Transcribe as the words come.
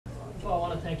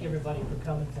to thank everybody for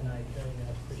coming tonight. Very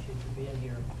appreciate you being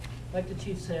here. Like the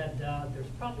chief said, there's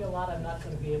probably a lot I'm not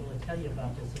going to be able to tell you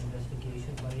about this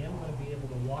investigation, but I am going to be able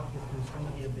to walk you through some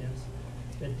of the events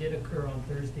that did occur on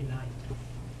Thursday night.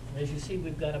 And as you see,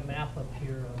 we've got a map up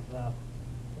here of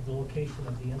the location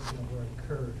of the incident where it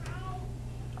occurred.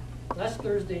 Last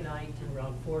Thursday night,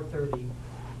 around 4:30,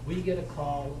 we get a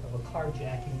call of a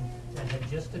carjacking that had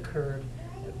just occurred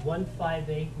at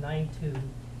 15892,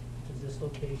 which is this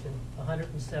location,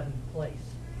 107th Place,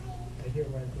 right here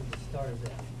where I think the star is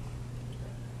at.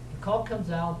 The call comes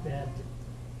out that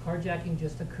carjacking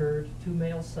just occurred, 2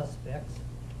 male suspects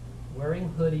wearing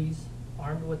hoodies,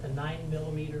 armed with a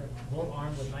 9mm, both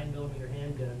armed with 9mm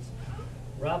handguns,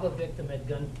 rob a victim at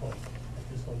gunpoint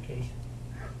at this location.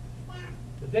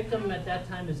 The victim at that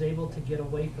time is able to get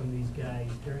away from these guys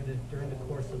during the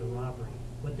course of the robbery.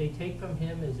 What they take from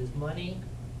him is his money,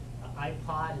 an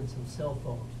iPod, and some cell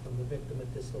phones from the victim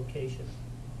at this location.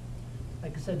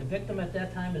 Like I said, the victim at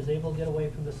that time is able to get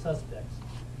away from the suspects.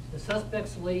 The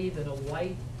suspects leave in a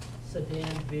white sedan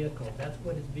vehicle. That's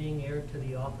what is being aired to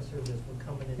the officers as we're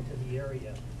coming into the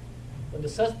area. When the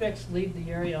suspects leave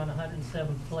the area on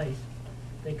 107th Place,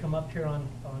 they come up here on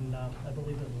I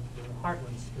believe it was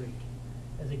Heartland Street.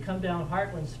 As they come down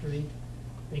Heartland Street,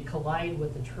 they collide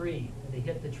with the tree, and they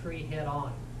hit the tree head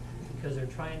on because they're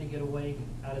trying to get away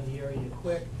out of the area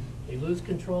quick. They lose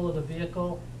control of the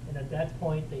vehicle, and at that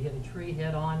point, they hit a tree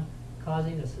head on,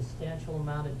 causing a substantial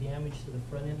amount of damage to the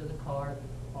front end of the car,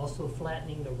 also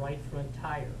flattening the right front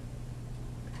tire.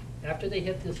 After they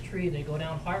hit this tree, they go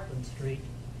down Heartland Street,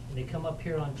 and they come up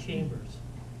here on Chambers.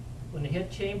 When they hit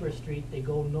Chambers Street, they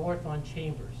go north on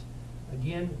Chambers.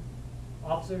 Again,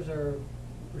 officers are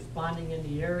responding in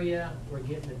the area. We're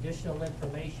getting additional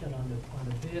information on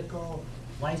the vehicle,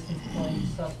 license plate,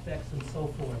 suspects, and so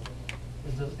forth.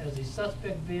 As the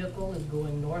suspect vehicle is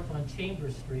going north on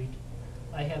Chambers Street,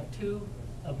 I have 2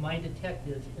 of my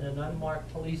detectives in an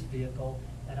unmarked police vehicle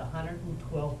at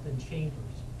 112th and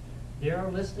Chambers. They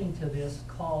are listening to this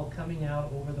call coming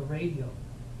out over the radio.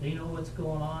 They know what's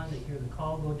going on. They hear the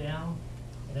call go down,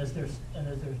 and as they're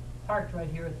parked right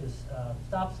here at this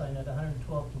stop sign at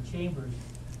 112th and Chambers,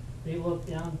 they look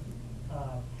down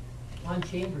on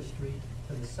Chambers Street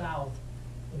to the south,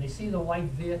 and they see the white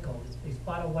vehicle. They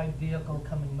spot a white vehicle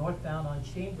coming northbound on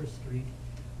Chambers Street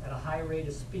at a high rate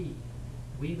of speed,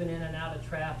 weaving in and out of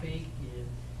traffic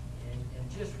and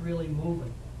just really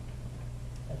moving.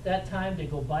 At that time, they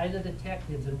go by the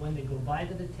detectives, and when they go by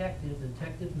the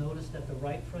detectives notice that the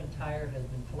right front tire has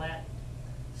been flattened.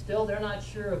 Still, they're not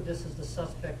sure if this is the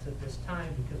suspects at this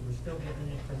time because we're still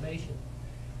getting information.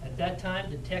 At that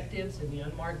time, detectives in the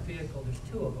unmarked vehicle, there's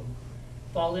 2 of them,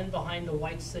 fall in behind the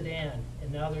white sedan,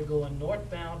 and now they're going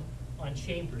northbound on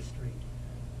Chambers Street,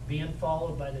 being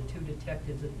followed by the 2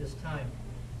 detectives at this time.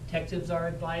 Detectives are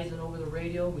advising over the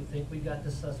radio, we think we got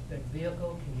the suspect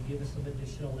vehicle, can you give us some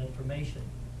additional information?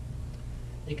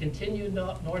 They continue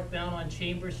northbound on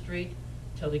Chambers Street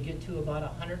till they get to about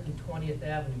 120th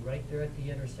Avenue, right there at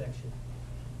the intersection.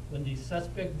 When the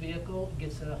suspect vehicle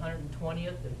gets to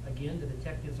 120th, again, the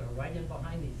detectives are right in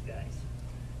behind these guys.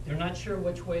 They're not sure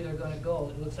which way they're going to go.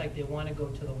 It looks like they want to go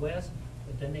to the west,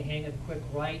 but then they hang a quick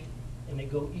right, and they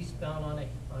go eastbound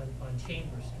on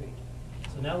Chambers Street.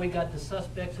 So now we got the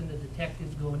suspects and the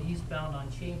detectives going eastbound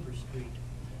on Chambers Street.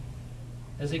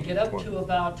 As they get up to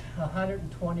about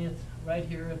 120th, right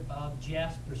here at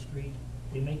Jasper Street,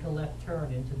 they make a left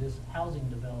turn into this housing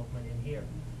development in here.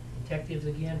 Detectives,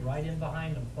 again, right in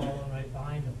behind them, following right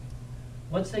behind them.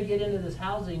 Once they get into this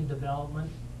housing development,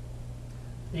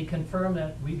 they confirm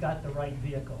that we got the right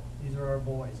vehicle. These are our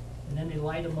boys. And then they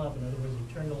light them up. In other words,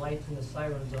 they turn the lights and the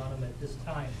sirens on them at this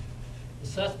time. The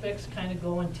suspects kind of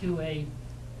go into a,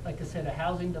 like I said, a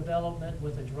housing development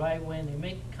with a driveway, and they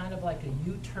make kind of like a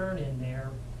U-turn in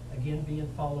there, again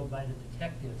being followed by the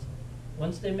detectives.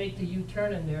 Once they make the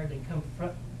U-turn in there, they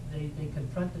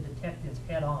confront the detectives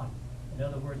head on. In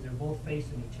other words, they're both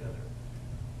facing each other.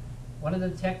 One of the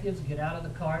detectives get out of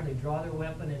the car, they draw their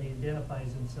weapon, and he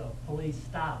identifies himself. Police,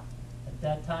 stop. At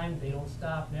that time, they don't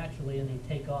stop naturally, and they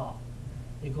take off.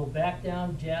 They go back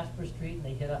down Jasper Street, and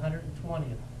they hit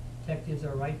 120th. Detectives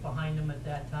are right behind them at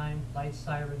that time, light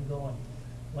siren going.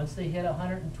 Once they hit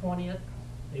 120th,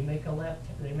 they make a left,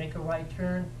 they make a right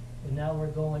turn, and now we're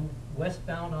going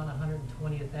westbound on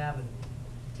 120th Avenue.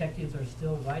 Detectives are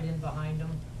still right in behind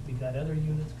them. We've got other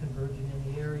units converging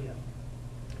in the area.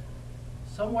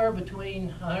 Somewhere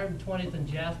between 120th and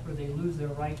Jasper, they lose their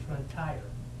right front tire.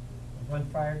 The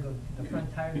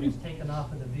front tire gets taken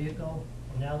off of the vehicle,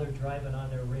 and now they're driving on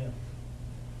their rim.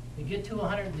 They get to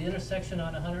the intersection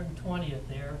on 120th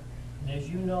there. And as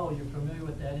you know, you're familiar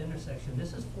with that intersection.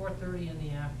 This is 4:30 in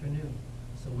the afternoon.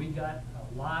 So we got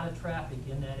a lot of traffic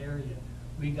in that area.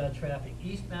 We got traffic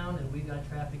eastbound and we got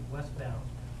traffic westbound.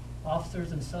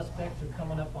 Officers and suspects are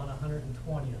coming up on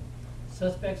 120th.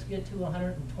 Suspects get to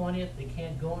 120th, they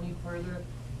can't go any further.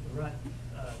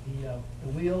 The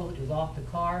wheel is off the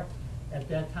car. At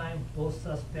that time, both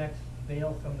suspects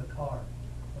bail from the car.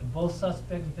 When both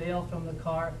suspects bail from the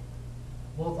car,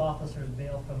 both officers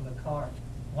bail from the car.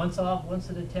 Once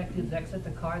the detectives exit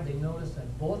the car, they notice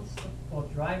that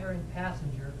both driver and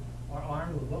passenger are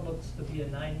armed with what looks to be a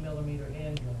 9mm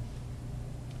handgun.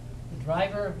 The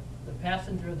driver, the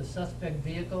passenger of the suspect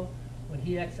vehicle, when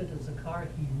he exits the car,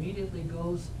 he immediately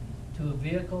goes to a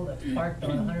vehicle that's parked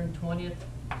on 120th.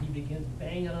 He begins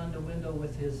banging on the window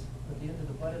with the end of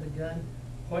the butt of the gun,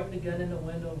 pointing the gun in the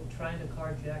window, trying to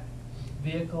carjack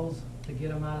vehicles to get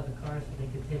them out of the car so they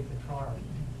could take the car.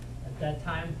 At that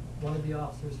time, one of the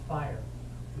officers fired.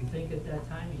 We think at that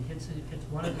time he hits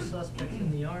one of the suspects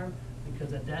in the arm,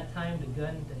 because at that time the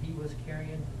gun that he was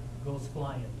carrying goes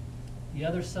flying. The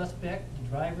other suspect, the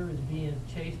driver, is being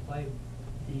chased by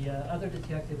the other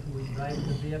detective who was driving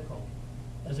the vehicle.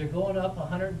 As they're going up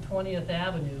 120th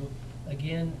Avenue,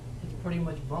 again, it's pretty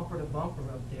much bumper to bumper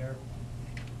up there.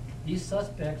 These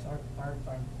suspects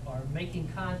are making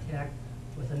contact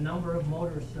with a number of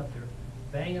motorists up there,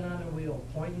 banging on the wheel,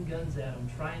 pointing guns at them,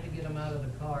 trying to get them out of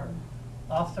the car.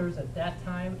 Officers at that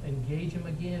time engage them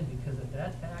again, because at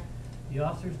that fact, the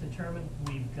officers determined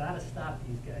we've got to stop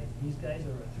these guys. These guys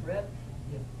are a threat.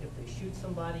 If they shoot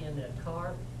somebody in that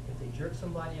car, if they jerk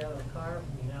somebody out of the car,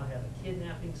 we now have a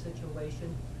kidnapping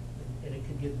situation, and it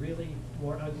could get really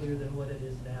more uglier than what it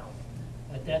is now.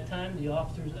 At that time, the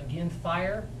officers again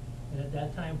fire, and at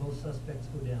that time, both suspects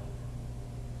go down.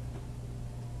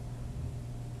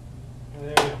 There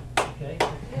you go. Okay?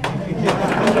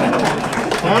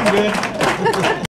 I'm good.